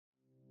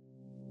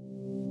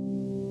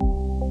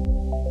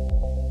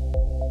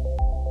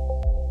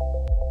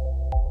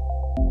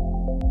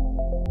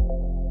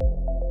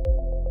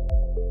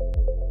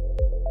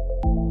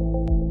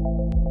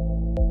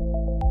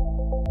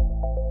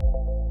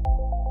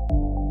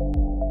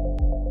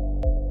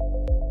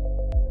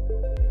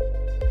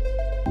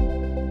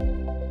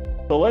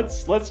So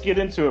let's get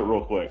into it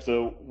real quick.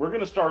 So we're going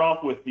to start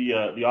off with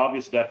the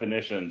obvious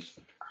definitions.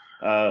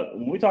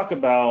 When we talk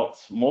about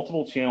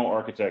multiple channel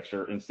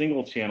architecture and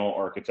single channel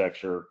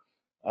architecture,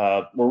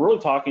 we're really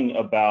talking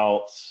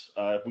about,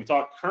 if we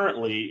talk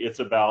currently, it's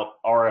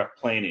about RF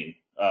planning.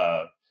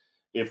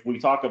 If we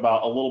talk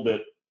about a little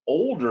bit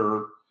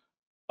older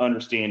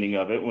understanding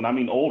of it, when I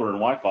mean older in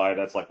Wi-Fi,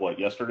 that's like what,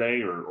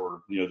 yesterday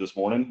or this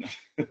morning.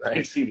 They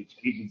Right. seem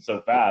to change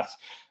so fast.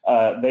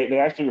 They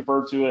actually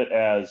refer to it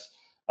as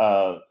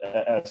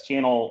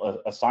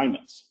channel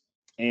assignments.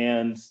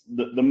 And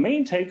the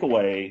main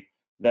takeaway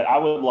that I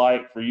would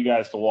like for you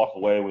guys to walk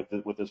away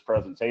with this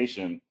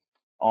presentation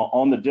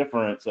on the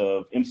difference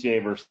of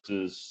MCA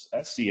versus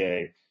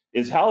SCA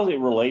is how it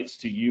relates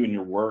to you and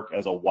your work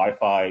as a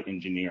Wi-Fi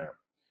engineer.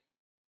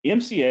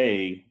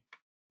 MCA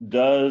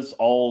does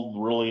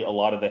really a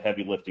lot of the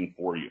heavy lifting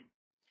for you.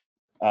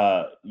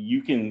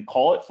 You can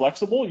call it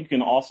flexible. You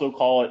can also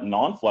call it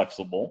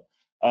non-flexible.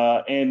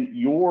 And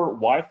your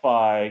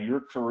Wi-Fi,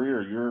 your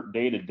career, your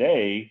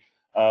day-to-day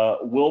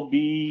will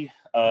be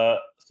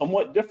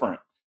somewhat different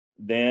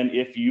than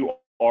if you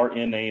are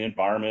in an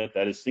environment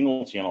that is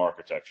single channel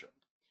architecture.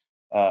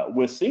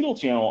 With single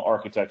channel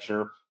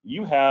architecture,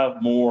 you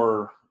have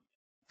more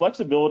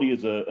flexibility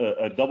is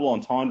a double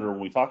entendre when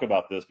we talk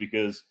about this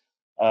because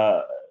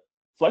uh,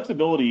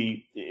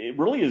 flexibility, it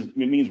really is, it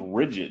means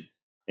rigid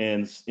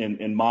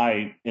in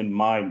my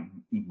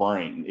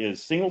brain.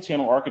 Is single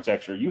channel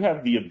architecture, you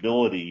have the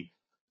ability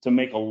to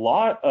make a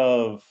lot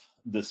of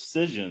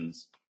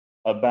decisions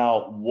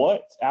about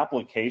what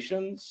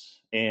applications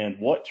and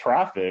what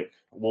traffic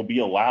will be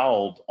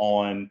allowed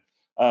on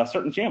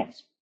certain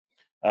channels.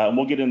 And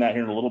we'll get in that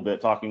here in a little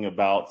bit, talking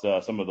about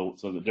some of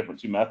the different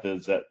two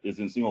methods that is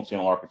in single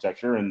channel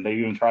architecture, and they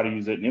even try to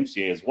use it in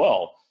MCA as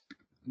well.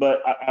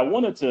 But I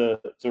wanted to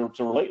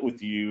relate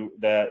with you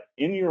that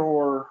in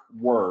your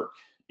work,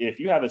 if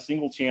you have a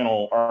single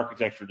channel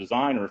architecture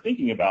design or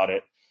thinking about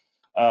it,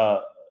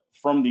 uh,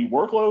 from the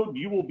workload,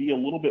 you will be a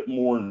little bit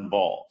more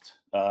involved.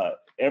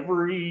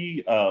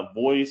 Every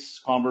voice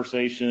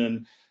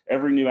conversation,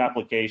 every new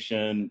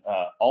application,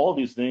 all of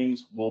these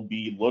things will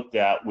be looked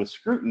at with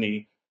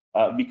scrutiny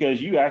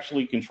because you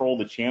actually control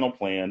the channel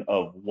plan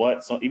of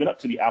what, even up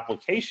to the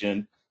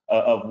application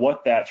of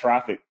what that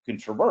traffic can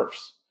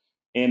traverse.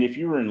 And if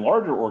you're in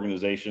larger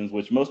organizations,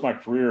 which most of my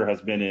career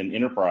has been in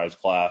enterprise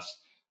class,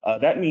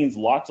 that means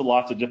lots and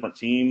lots of different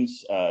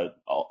teams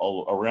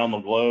around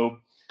the globe.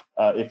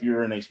 If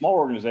you're in a small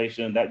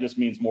organization, that just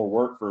means more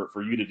work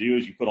for you to do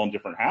as you put on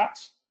different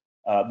hats.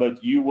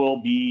 But you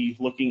will be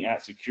looking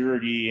at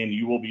security and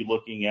you will be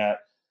looking at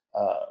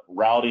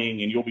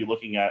routing and you'll be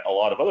looking at a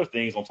lot of other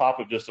things on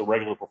top of just the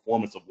regular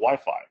performance of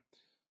Wi-Fi.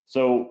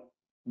 So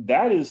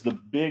that is the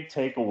big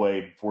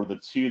takeaway for the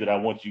two that I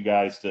want you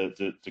guys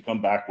to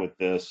come back with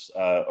this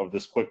of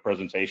this quick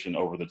presentation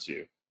over the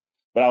two.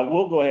 But I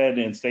will go ahead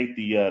and state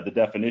the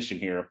definition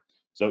here.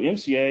 So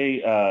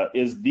MCA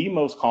is the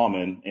most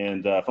common,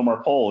 and from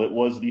our poll, it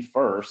was the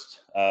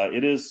first.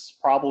 It is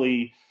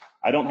probably,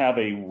 I don't have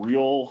a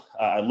real,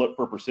 I look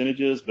for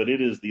percentages, but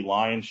it is the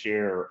lion's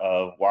share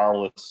of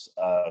wireless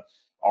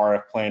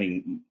RF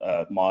planning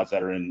mods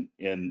that are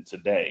in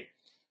today.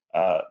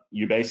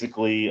 You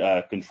basically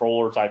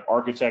controller type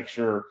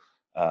architecture,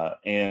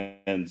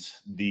 and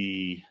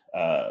the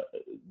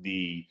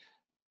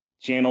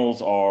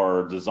channels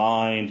are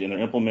designed and they're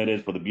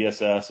implemented for the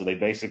BSS, so they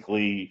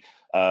basically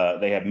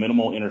they have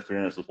minimal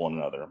interference with one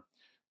another.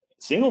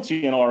 Single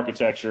channel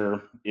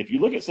architecture, if you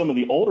look at some of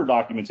the older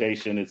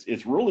documentation,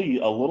 it's really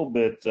a little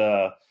bit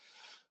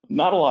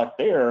not a lot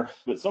there,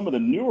 but some of the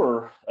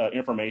newer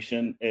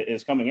information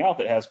is coming out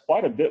that has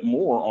quite a bit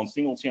more on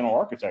single channel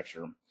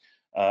architecture.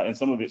 And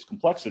some of its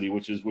complexity,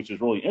 which is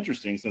really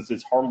interesting since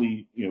it's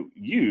hardly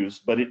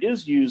used, but it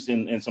is used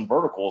in some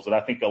verticals that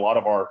I think a lot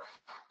of our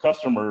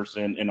customers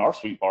in our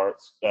sweet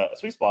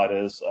spot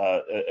is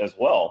as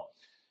well.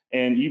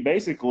 And you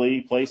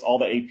basically place all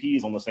the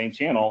APs on the same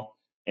channel,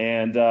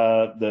 and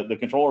the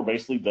controller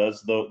basically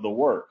does the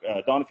work.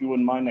 Don, if you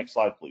wouldn't mind, next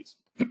slide, please.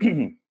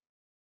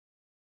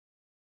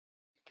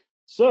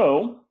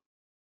 So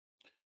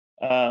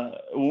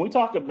when we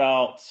talk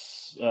about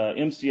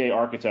MCA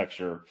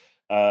architecture,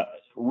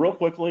 real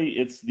quickly,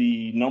 it's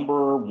the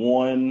number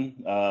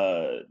one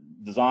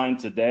design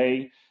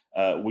today.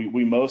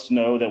 We most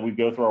know that we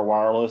go through our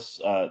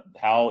wireless,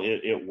 how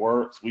it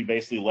works. We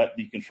basically let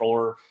the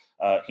controller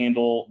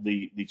handle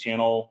the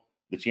channel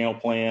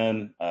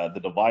plan. The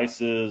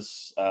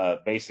devices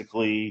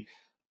basically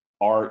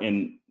are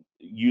in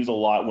use a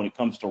lot when it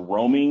comes to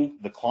roaming.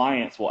 The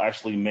clients will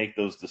actually make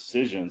those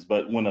decisions.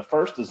 But when the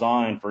first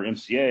design for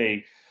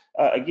MCA,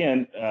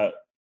 again,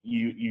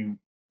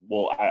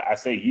 well, I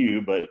say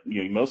you, but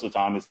most of the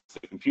time it's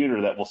the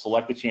computer that will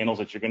select the channels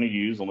that you're going to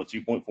use on the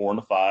 2.4 and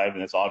the 5,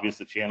 and it's obvious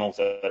the channels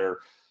that are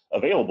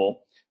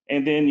available.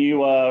 And then you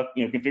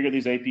configure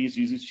these APs,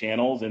 use these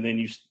channels, and then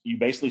you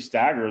basically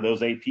stagger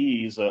those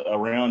APs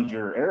around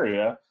your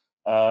area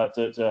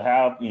to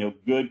have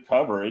good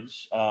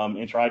coverage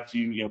and try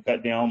to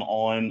cut down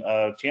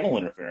on channel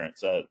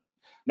interference.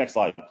 Next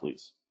slide,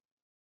 please.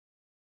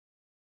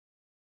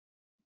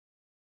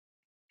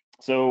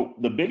 So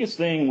the biggest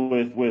thing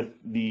with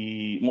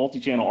the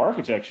multi-channel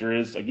architecture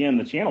is, again,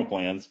 the channel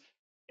plans.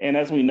 And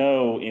as we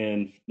know,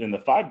 in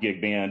the 5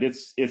 gig band,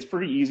 it's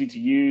pretty easy to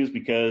use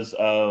because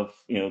of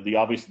the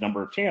obvious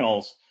number of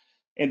channels.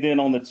 And then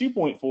on the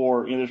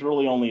 2.4, there's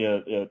really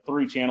only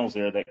 3 channels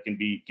there that can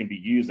be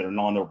used that are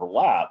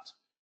non-overlapped.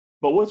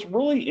 But what's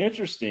really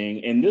interesting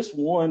in this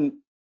one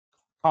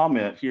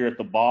comment here at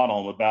the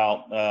bottom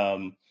about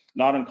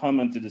not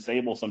uncommon to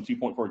disable some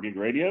 2.4 gig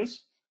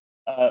radios,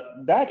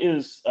 that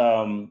is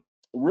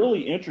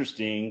really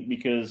interesting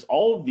because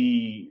all of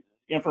the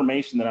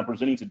information that I'm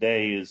presenting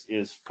today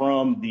is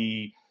from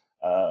the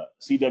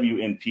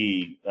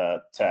CWNP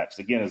text.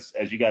 Again,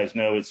 as you guys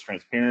know, it's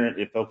transparent.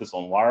 It focuses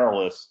on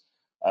wireless.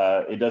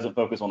 It doesn't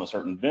focus on a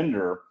certain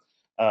vendor.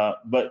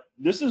 But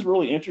this is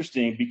really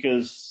interesting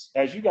because,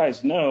 as you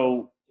guys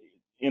know,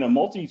 in a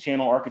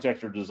multi-channel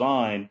architecture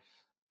design,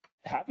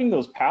 having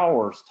those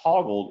powers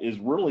toggled is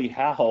really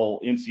how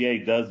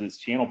MCA does its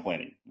channel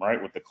planning,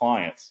 right, with the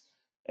clients.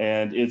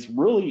 And it's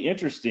really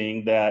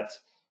interesting that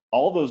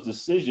all those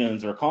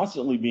decisions are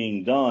constantly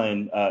being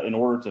done in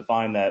order to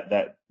find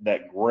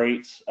that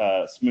great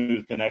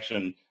smooth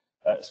connection,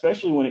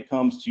 especially when it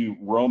comes to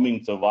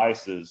roaming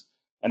devices.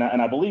 And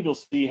I believe you'll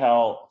see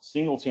how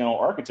single channel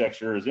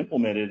architecture is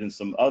implemented in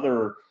some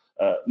other,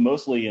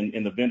 mostly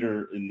in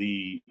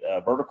the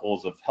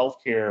verticals of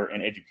healthcare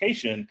and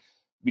education,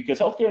 because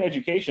healthcare and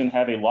education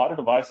have a lot of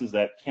devices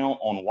that count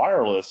on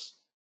wireless,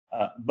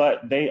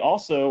 but they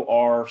also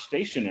are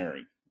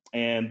stationary.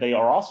 And they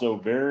are also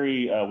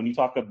very, when you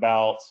talk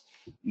about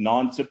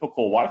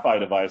non-typical Wi-Fi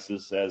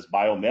devices as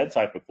biomed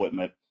type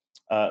equipment,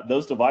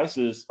 those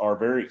devices are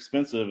very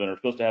expensive and are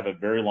supposed to have a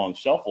very long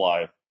shelf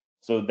life.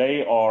 So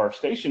they are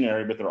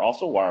stationary, but they're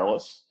also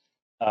wireless,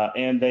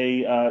 and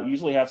they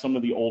usually have some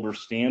of the older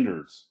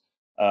standards.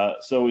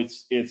 So it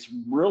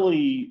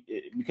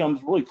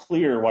becomes really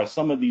clear why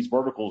some of these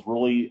verticals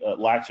really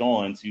latch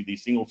on to the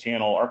single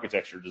channel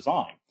architecture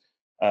design.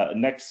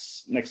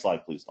 Next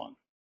slide, please, Don.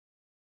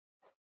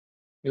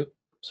 Yep.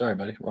 Sorry,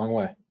 buddy. Wrong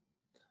way.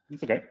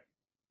 It's okay.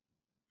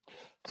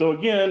 So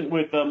again,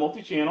 with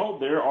multi-channel,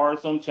 there are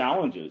some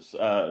challenges.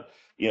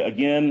 Yeah,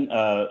 again,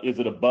 is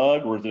it a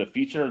bug or is it a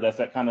feature? That's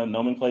that kind of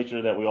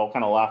nomenclature that we all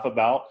kind of laugh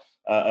about.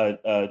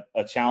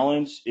 A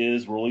challenge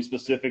is really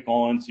specific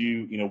on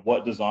to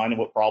what design and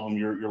what problem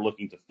you're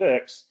looking to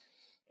fix.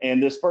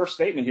 And this first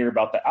statement here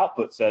about the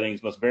output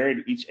settings must vary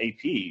to each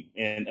AP.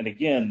 And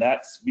again,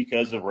 that's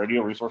because of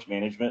radio resource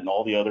management and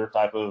all the other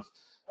type of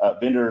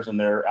vendors and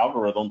their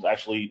algorithms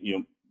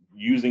actually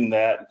using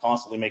that and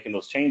constantly making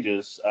those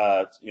changes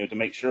to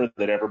make sure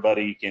that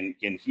everybody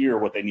can hear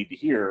what they need to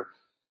hear.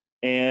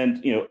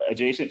 And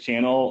adjacent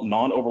channel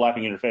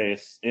non-overlapping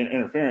interference,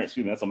 excuse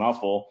me, that's a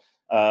mouthful,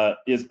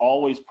 is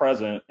always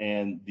present,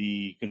 and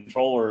the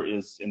controller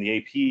and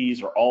the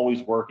APs are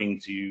always working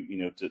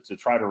to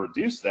try to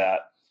reduce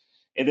that.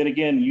 And then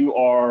again, you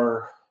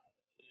are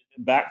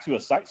back to a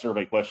site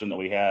survey question that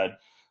we had.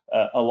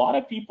 A lot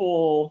of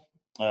people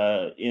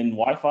in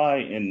Wi-Fi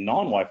and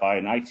non-Wi-Fi,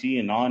 and IT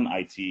and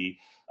non-IT,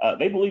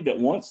 they believe that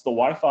once the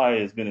Wi-Fi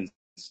has been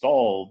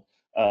installed,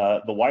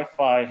 the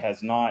Wi-Fi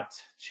has not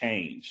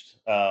changed.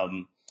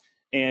 And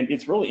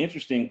it's really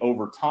interesting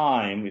over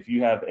time, if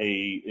you have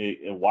a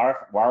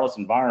wireless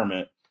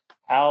environment,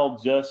 how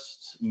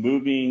just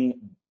moving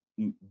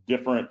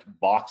different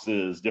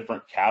boxes,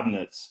 different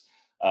cabinets,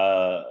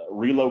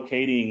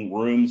 relocating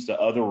rooms to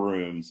other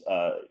rooms,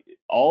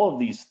 all of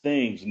these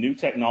things, new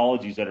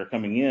technologies that are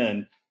coming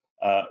in,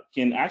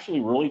 can actually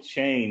really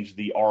change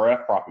the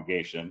RF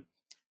propagation.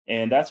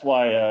 And that's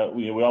why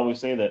we always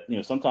say that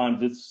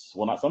sometimes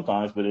not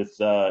sometimes, but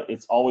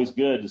it's always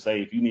good to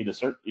say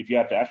if you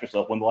have to ask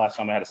yourself when the last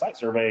time I had a site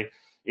survey,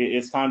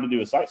 it's time to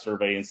do a site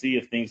survey and see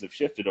if things have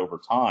shifted over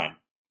time.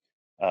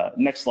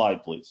 Next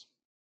slide, please.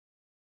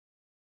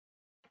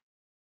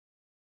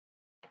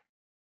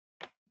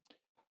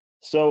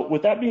 So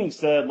with that being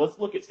said, let's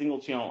look at single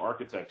channel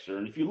architecture.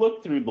 And if you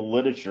look through the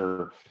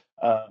literature,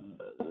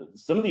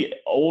 some of the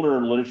older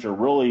literature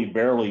really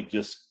barely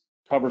just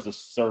covers the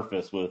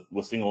surface with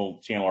single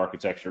channel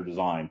architecture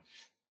design.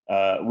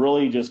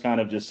 Really just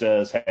kind of just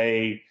says,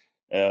 hey,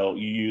 you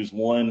use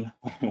one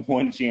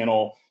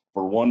channel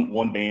for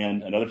one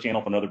band, another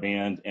channel for another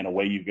band, and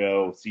away you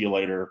go. See you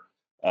later.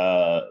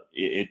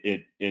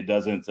 It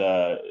doesn't.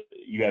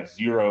 You have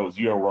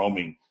zero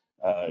roaming.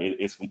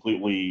 It's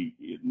completely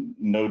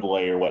no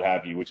delay or what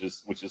have you, which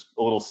is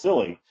a little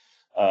silly.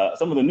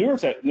 Some of the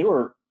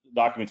newer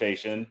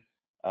documentation,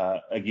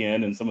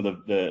 again, and some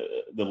of the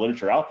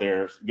literature out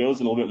there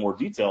goes in a little bit more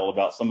detail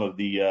about some of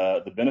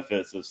the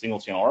benefits of single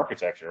channel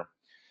architecture.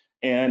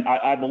 And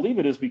I believe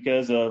it is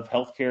because of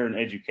healthcare and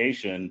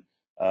education.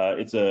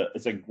 It's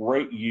a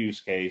great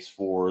use case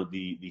for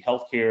the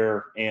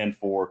healthcare and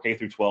for K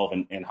through 12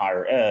 and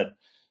higher ed,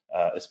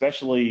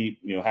 especially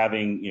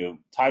having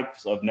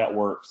types of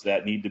networks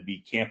that need to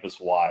be campus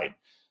wide,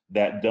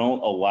 that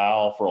don't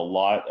allow for a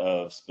lot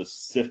of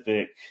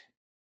specific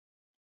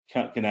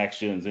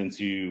connections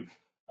into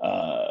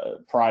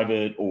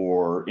private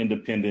or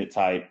independent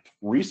type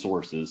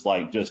resources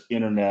like just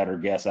internet or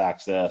guest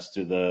access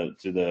to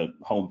the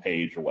home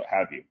page or what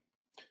have you.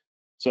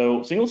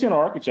 So single channel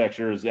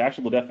architecture is the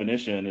actual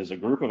definition is a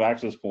group of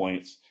access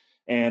points,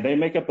 and they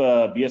make up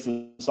a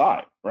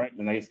BSSI, right?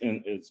 And they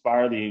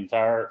expand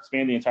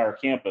the entire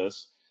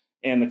campus.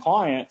 And the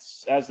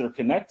clients, as they're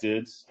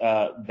connected,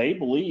 they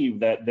believe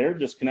that they're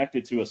just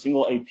connected to a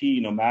single AP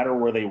no matter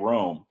where they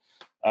roam.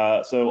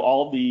 So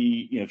all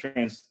the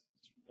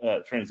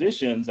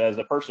transitions as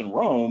a person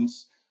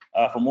roams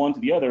from one to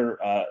the other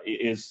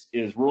is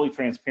really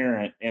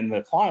transparent, and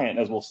the client,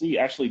 as we'll see,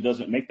 actually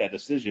doesn't make that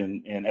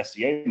decision in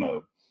SCA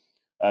mode.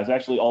 It's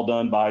actually all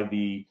done by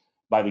the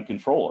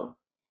controller.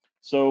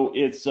 So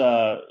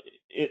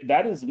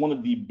that is one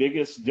of the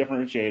biggest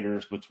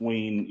differentiators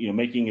between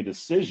making a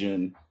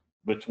decision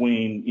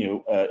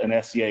between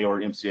an SCA or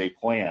MCA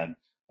plan.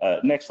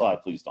 Next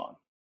slide, please, Don.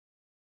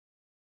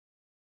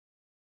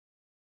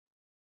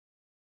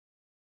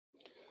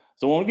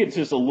 So I want to get to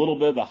just a little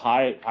bit of the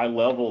high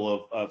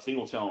level of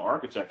single channel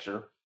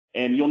architecture,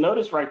 and you'll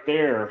notice right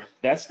there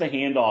that's the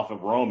handoff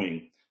of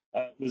roaming.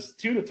 It's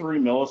 2 to 3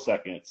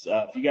 milliseconds.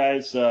 If you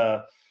guys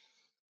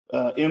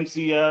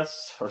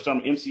MCS or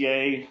some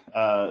MCA,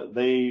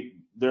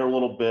 they're a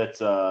little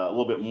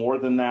bit more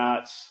than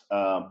that,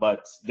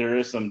 but there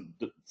is some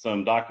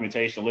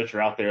documentation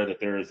literature out there that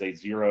there is a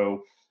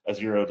zero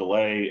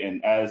delay,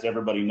 and as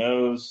everybody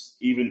knows,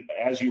 even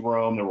as you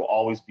roam, there will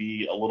always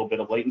be a little bit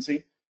of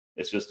latency.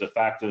 It's just a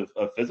fact of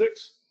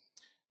physics.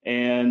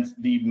 And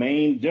the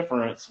main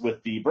difference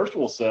with the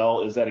virtual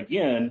cell is that,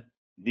 again,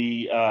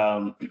 the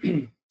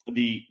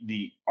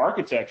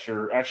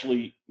architecture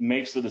actually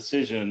makes the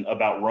decision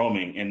about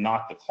roaming and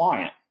not the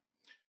client.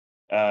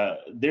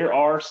 There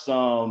are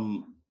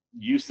some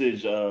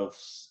usage of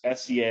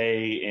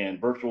SCA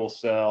and virtual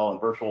cell and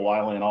virtual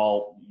WLAN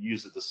all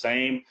use it the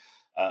same.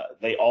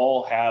 They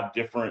all have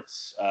different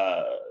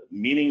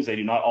meanings. They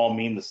do not all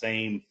mean the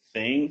same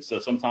thing. So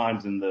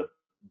sometimes in the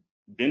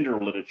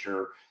vendor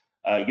literature,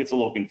 it gets a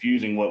little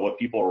confusing what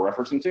people are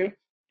referencing to.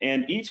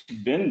 And each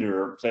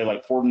vendor, say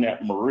like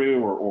Fortinet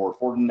Maru or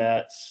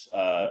Fortinet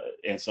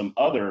and some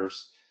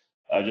others,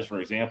 just for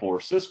example, or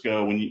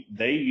Cisco,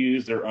 they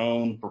use their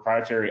own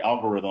proprietary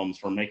algorithms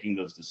for making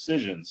those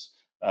decisions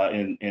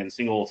in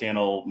single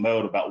channel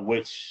mode about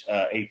which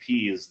AP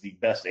is the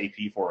best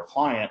AP for a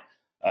client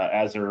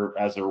as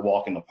they're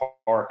walking the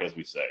park, as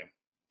we say.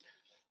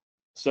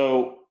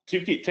 So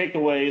two key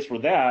takeaways for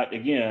that,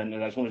 again,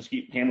 and I just want to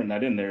keep hammering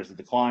that in there, is that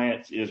the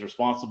client is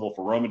responsible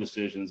for roaming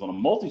decisions on a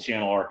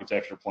multi-channel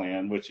architecture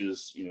plan, which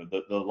is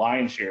the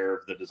lion's share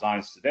of the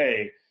designs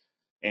today.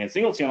 And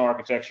single channel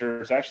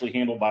architecture is actually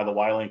handled by the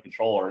WLAN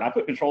controller. And I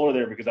put controller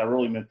there because I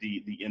really meant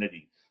the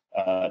entity,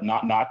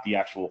 not the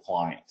actual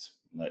client.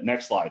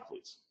 Next slide,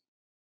 please.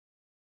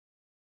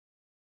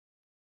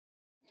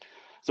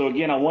 So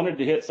again, I wanted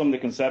to hit some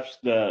of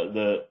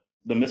the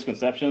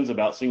misconceptions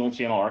about single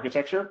channel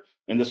architecture.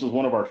 And this was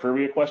one of our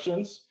trivia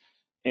questions.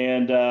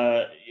 And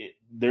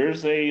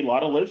there's a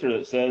lot of literature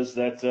that says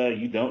that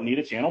you don't need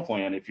a channel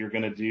plan if you're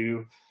going to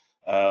do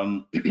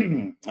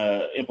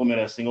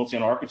implement a single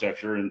channel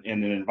architecture in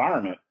an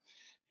environment.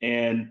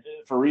 And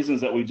for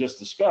reasons that we just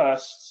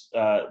discussed,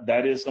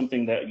 that is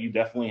something that you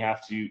definitely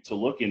have to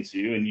look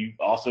into.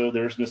 And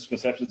there's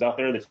misconceptions out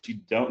there that you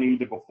don't need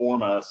to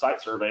perform a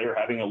site survey or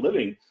having a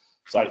living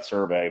site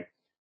survey.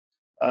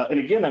 And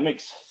again, that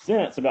makes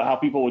sense about how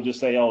people would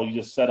just say, "Oh, you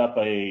just set up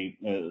a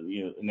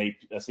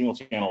single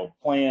channel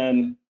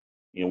plan.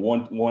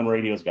 One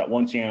radio's got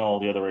one channel,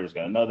 the other radio's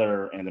got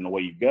another, and then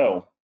away you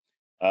go."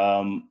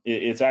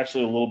 It's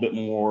actually a little bit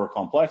more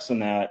complex than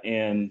that.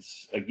 And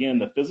again,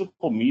 the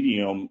physical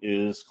medium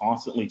is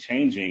constantly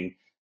changing,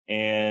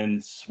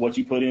 and what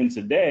you put in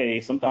today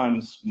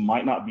sometimes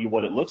might not be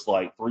what it looks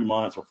like 3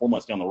 months or 4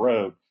 months down the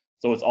road.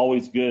 So it's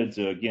always good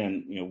to,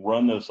 again,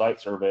 run those site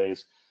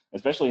surveys,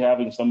 especially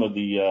having some of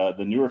the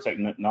newer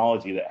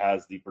technology that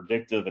has the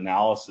predictive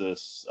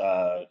analysis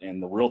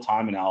and the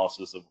real-time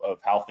analysis of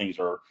how things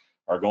are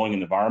going in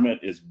the environment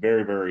is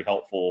very, very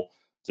helpful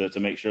to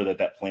make sure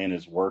that plan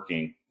is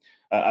working.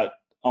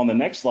 On the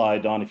next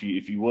slide, Don, if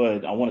you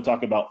would, I want to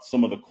talk about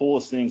some of the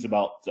coolest things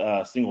about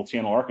single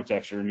channel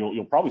architecture, and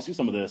you'll probably see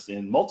some of this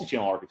in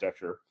multi-channel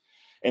architecture.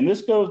 And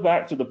this goes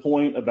back to the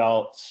point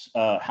about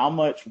how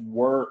much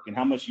work and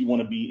how much you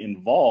want to be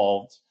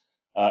involved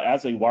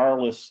as a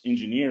wireless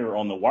engineer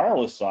on the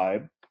wireless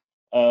side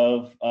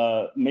of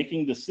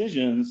making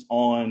decisions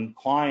on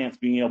clients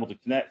being able to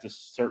connect to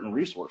certain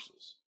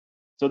resources.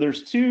 So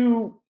there's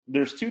two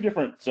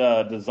different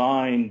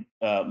design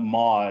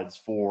mods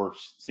for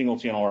single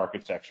channel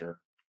architecture,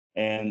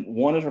 and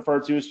one is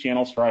referred to as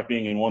channel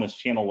striping and one is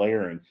channel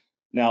layering.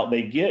 Now,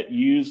 they get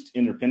used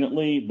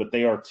independently, but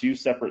they are two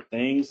separate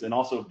things, and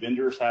also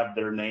vendors have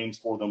their names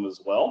for them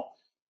as well.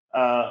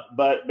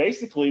 But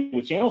basically,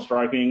 with channel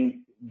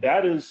striping,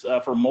 that is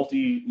for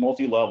multi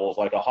levels,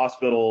 like a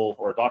hospital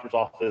or a doctor's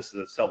office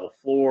that's several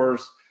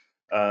floors,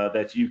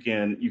 that you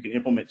can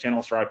implement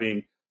channel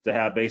striping to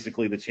have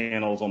basically the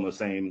channels on the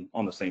same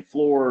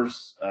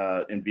floors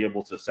and be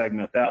able to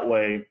segment that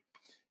way.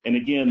 And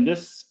again,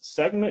 this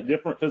segment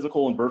different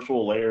physical and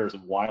virtual layers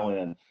of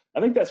WLAN. I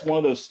think that's one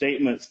of those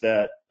statements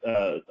that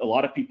a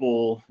lot of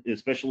people,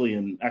 especially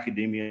in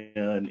academia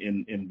and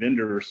in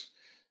vendors,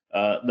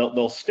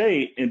 they'll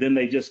state, and then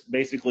they just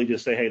basically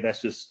just say, hey,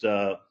 that's just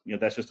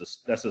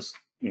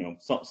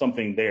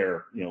something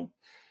there.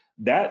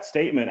 That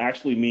statement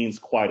actually means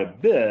quite a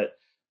bit,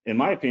 in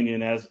my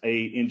opinion, as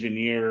a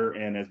engineer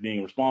and as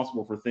being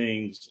responsible for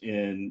things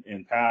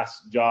in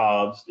past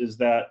jobs, is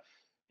that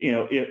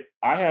if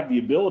I have the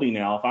ability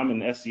now, if I'm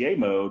in SCA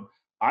mode,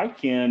 I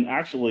can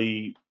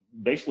actually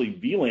basically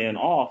VLAN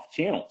off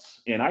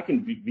channels, and I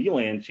can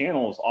VLAN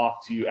channels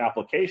off to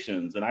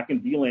applications, and I can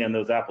VLAN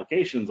those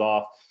applications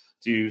off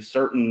to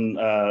certain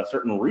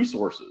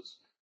resources.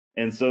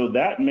 And so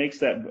that makes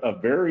that a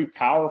very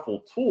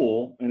powerful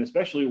tool, and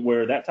especially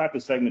where that type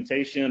of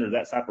segmentation or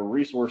that type of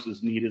resource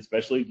is needed,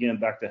 especially again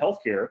back to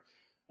healthcare.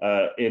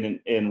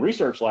 In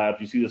research labs,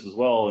 you see this as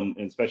well, and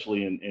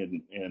especially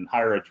in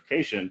higher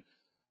education.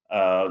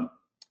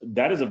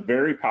 That is a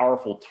very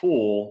powerful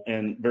tool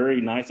and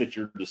very nice at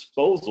your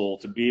disposal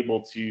to be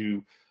able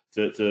to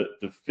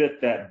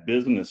fit that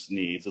business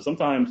need. So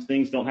sometimes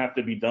things don't have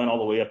to be done all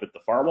the way up at the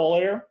firewall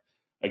layer.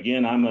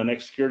 Again, I'm an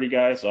ex-security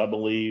guy, so I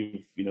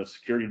believe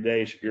security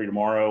today, security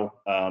tomorrow.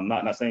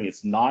 Not saying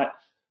it's not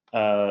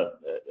a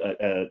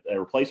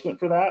replacement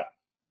for that,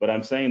 but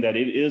I'm saying that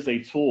it is a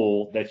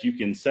tool that you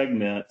can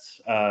segment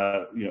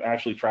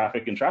actually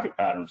traffic and traffic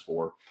patterns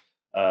for.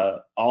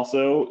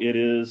 Also, it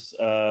is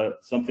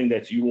something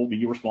that you will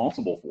be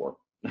responsible for.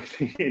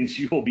 And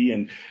you will be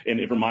and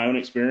from my own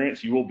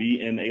experience, you will be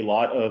in a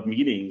lot of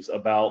meetings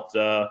about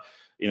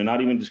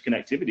not even just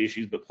connectivity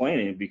issues, but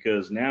planning,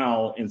 because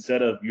now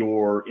instead of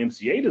your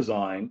MCA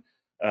design,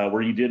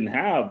 where you didn't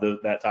have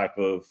that type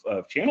of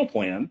channel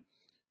plan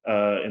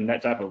and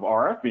that type of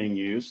RF being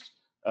used,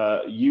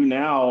 you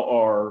now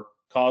are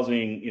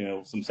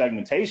causing some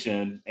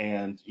segmentation,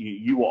 and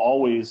you will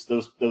always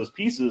those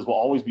pieces will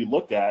always be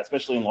looked at,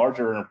 especially in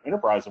larger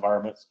enterprise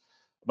environments,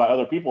 by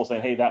other people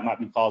saying, hey, that might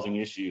be causing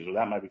issues or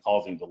that might be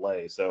causing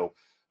delay. So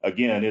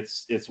again,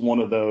 it's one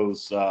of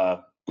those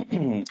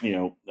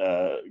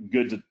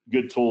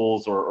good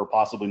tools, or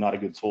possibly not a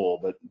good tool,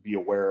 but be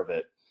aware of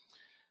it.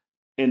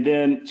 And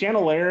then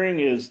channel layering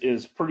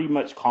is pretty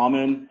much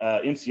common.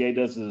 MCA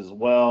does it as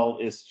well.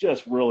 It's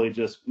just really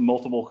just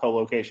multiple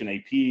co-location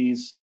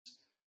APs,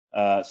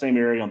 same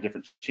area on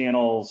different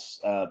channels.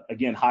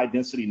 Again, high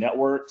density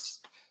networks.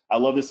 I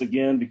love this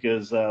again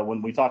because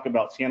when we talk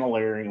about channel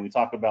layering and we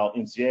talk about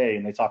MCA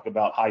and they talk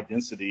about high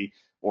density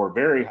or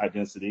very high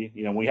density,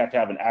 we have to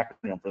have an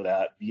acronym for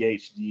that,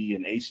 VHD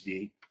and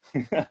HD.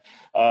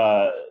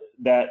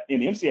 That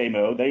in MCA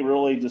mode, they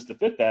really just to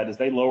fit that is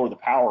they lower the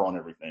power on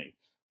everything.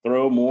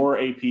 Throw more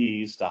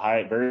APs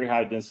to very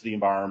high density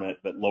environment,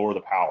 but lower the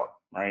power,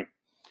 right?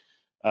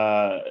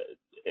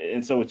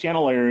 And so with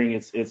channel layering,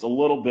 it's a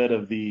little bit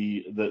of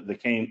the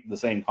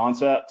same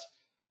concept,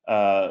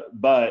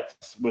 but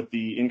with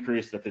the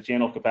increase that the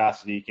channel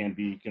capacity can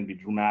be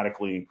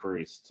dramatically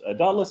increased.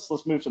 Don,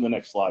 let's move to the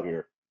next slide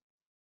here.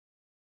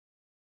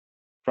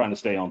 Trying to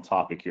stay on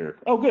topic here.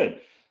 Oh, good.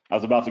 I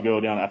was about to go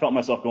down. I felt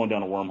myself going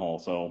down a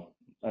wormhole, so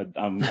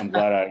I'm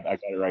glad I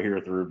got it right here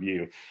at the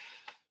review.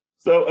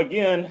 So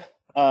again,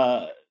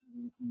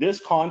 this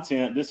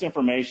content, this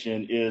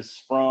information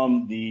is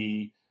from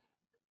the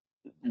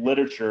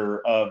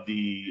literature of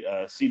the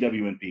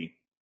CWNP.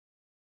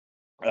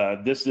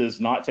 This is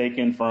not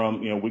taken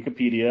from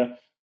Wikipedia,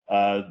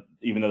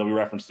 even though we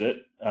referenced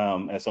it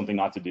as something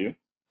not to do.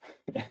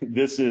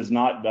 This is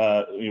not,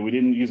 we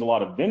didn't use a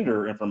lot of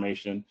vendor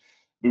information.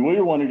 We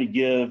really wanted to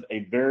give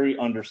a very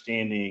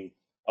understanding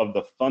of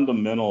the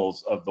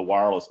fundamentals of the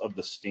wireless, of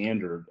the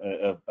standard,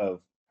 of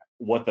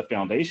what the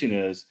foundation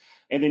is.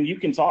 And then you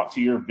can talk to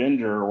your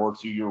vendor or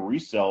to your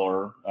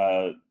reseller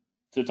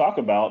to talk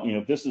about,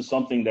 if this is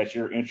something that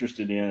you're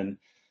interested in,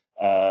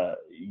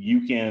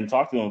 you can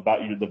talk to them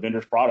about the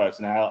vendor's products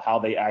and how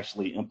they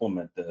actually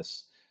implement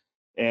this.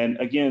 And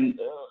again,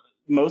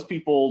 most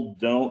people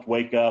don't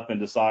wake up and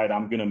decide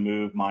I'm going to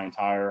move my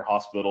entire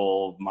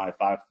hospital, my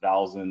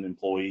 5,000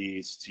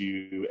 employees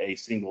to a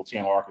single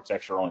channel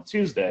architecture on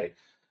Tuesday.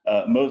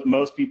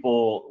 Most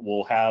people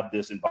will have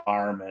this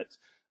environment.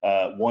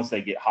 Once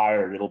they get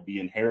hired, it'll be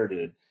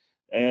inherited.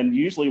 And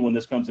usually when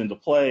this comes into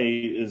play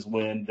is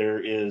when there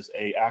is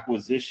a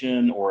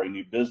acquisition or a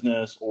new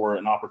business or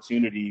an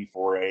opportunity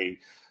for a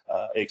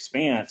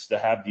expanse to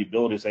have the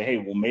ability to say, hey,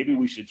 well, maybe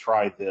we should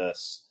try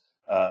this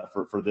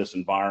for this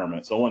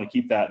environment. So I want to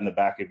keep that in the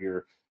back of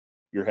your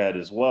head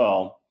as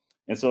well.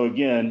 And so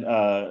again,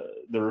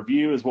 the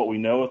review is what we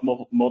know with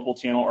multiple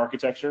channel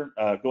architecture.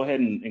 Go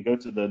ahead and go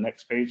to the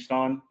next page,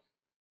 Don,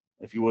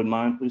 if you wouldn't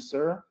mind, please,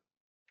 sir.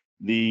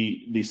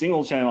 The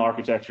single channel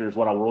architecture is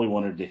what I really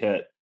wanted to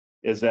hit.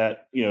 Is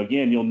that,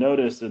 again, you'll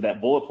notice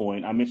that bullet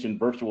point, I mentioned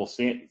virtual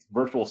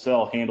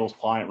cell handles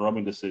client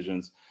roaming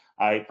decisions.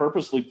 I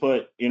purposely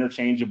put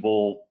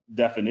interchangeable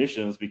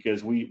definitions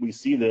because we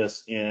see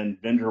this in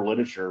vendor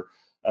literature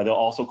They'll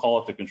also call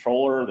it the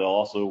controller. They'll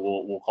also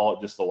we'll call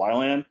it just the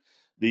WLAN.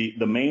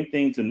 The main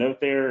thing to note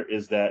there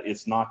is that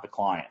it's not the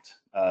client.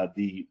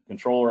 The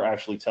controller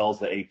actually tells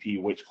the AP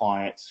which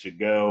clients should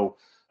go,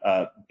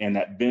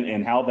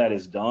 and how that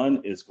is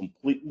done is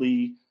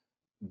completely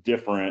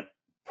different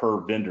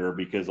per vendor,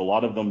 because a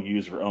lot of them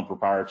use their own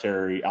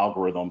proprietary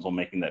algorithms on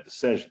making that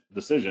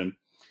decision.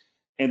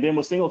 And then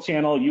with single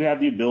channel, you have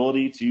the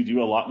ability to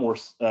do a lot more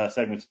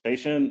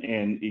segmentation,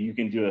 and you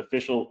can do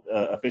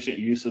efficient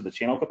use of the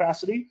channel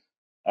capacity.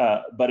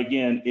 But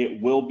again,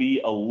 it will be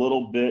a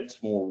little bit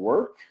more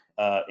work,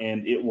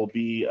 and it will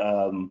be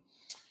a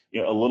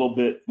little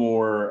bit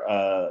more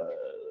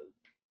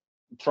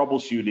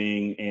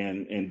troubleshooting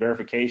and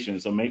verification.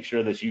 So make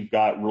sure that you've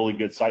got really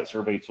good site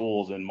survey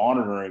tools and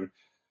monitoring,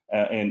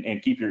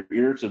 and keep your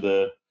ear to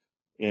the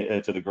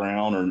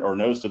ground, or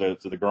nose to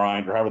the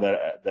grind, or however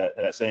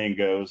that saying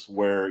goes,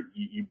 where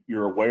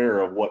you're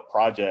aware of what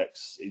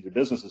projects the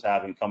business is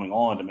having coming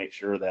on, to make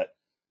sure that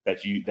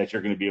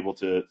you're going to be able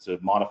to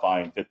modify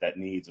and fit that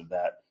needs of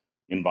that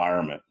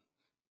environment.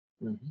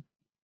 Mm-hmm.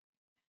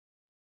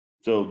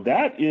 So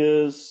that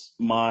is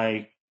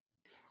my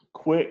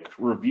quick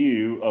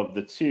review of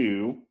the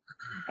two.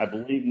 I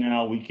believe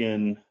now we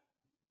can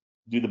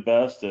do the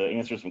best to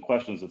answer some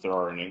questions if there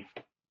are any.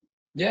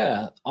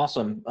 Yeah,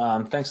 awesome.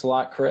 Thanks a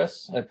lot,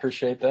 Chris. I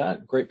appreciate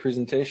that. Great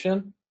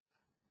presentation.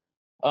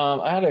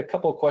 I had a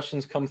couple of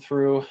questions come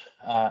through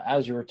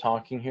as you were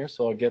talking here,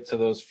 so I'll get to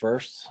those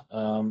first.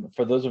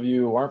 For those of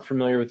you who aren't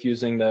familiar with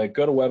using the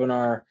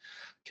GoToWebinar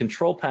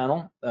control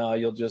panel,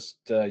 you'll just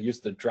use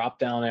the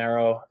drop-down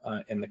arrow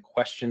in the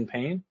question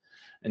pane,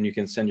 and you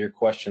can send your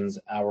questions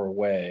our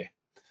way.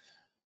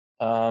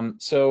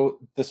 So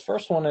this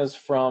first one is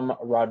from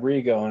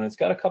Rodrigo, and it's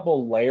got a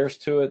couple layers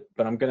to it,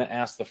 but I'm going to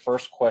ask the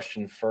first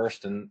question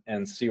first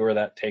and see where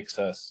that takes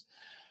us.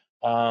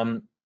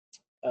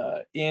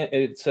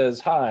 It says,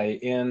 hi,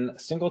 in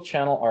single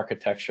channel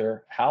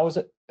architecture, how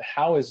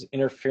is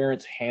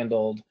interference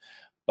handled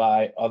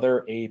by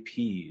other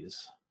APs?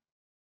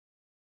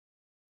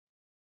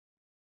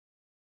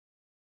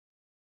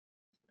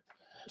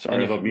 Sorry,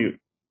 I was on mute.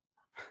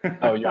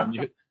 Oh, you're on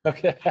mute?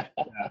 Okay.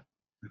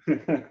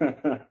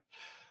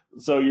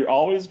 So you're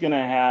always going to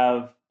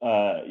have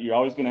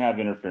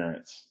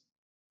interference.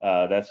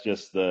 That's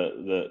just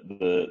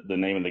the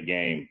name of the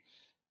game.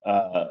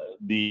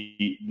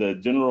 The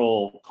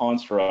general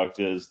construct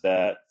is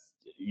that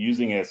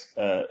using an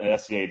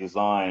SCA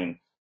design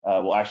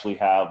will actually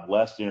have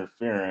less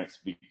interference,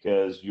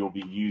 because you'll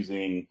be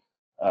using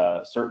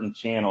certain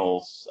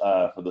channels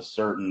for the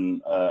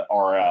certain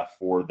RF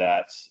for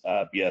that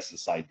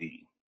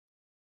BSSID.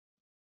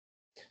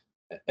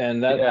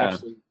 And that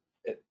actually,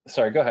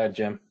 sorry, go ahead,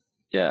 Jim.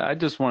 Yeah, I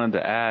just wanted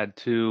to add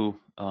to,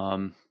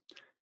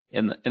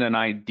 in an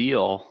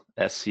ideal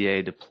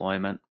SCA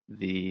deployment,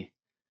 the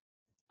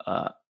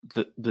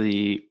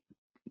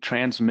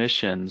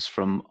transmissions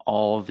from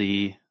all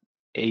the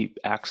 8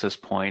 access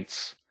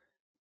points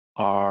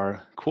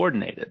are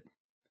coordinated.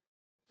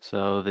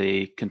 So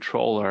the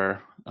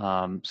controller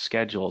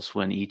schedules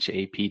when each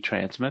AP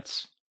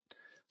transmits.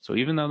 So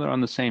even though they're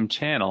on the same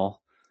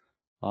channel,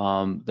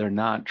 they're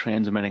not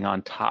transmitting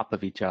on top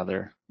of each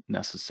other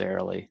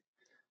necessarily.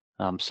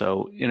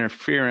 So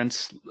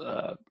interference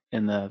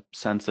in the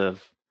sense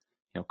of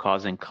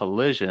causing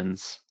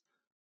collisions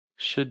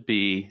should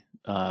be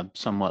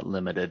somewhat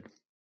limited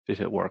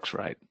if it works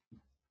right,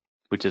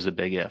 which is a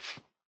big if.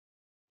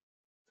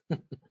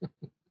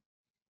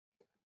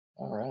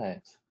 All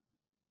right.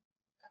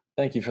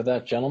 Thank you for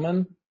that,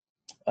 gentlemen.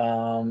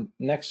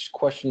 Next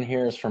question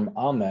here is from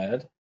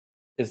Ahmed.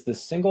 Is the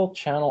single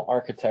channel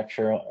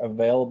architecture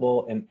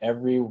available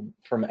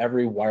from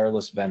every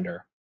wireless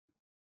vendor?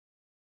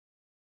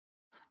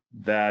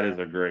 That is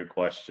a great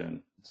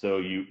question. So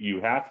you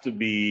have to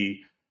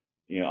be,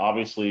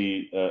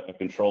 obviously a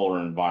controller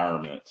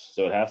environment.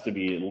 So it has to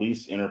be at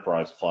least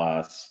enterprise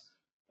class.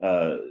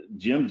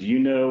 Jim, do you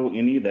know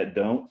any that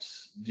don't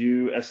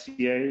do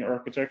SCA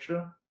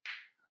architecture?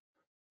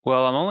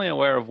 Well, I'm only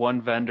aware of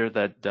one vendor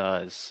that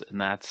does,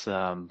 and that's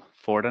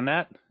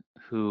Fortinet,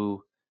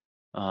 who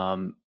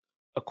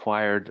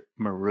acquired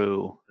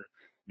Maru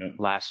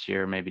last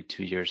year, maybe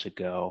 2 years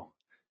ago.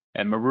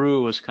 And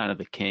Maru was kind of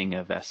the king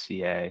of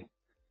SCA,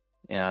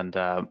 and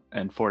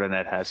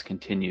Fortinet has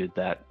continued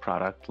that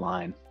product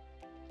line.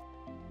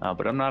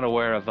 But I'm not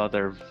aware of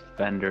other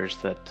vendors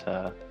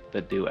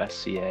that do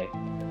SCA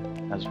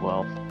as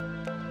well.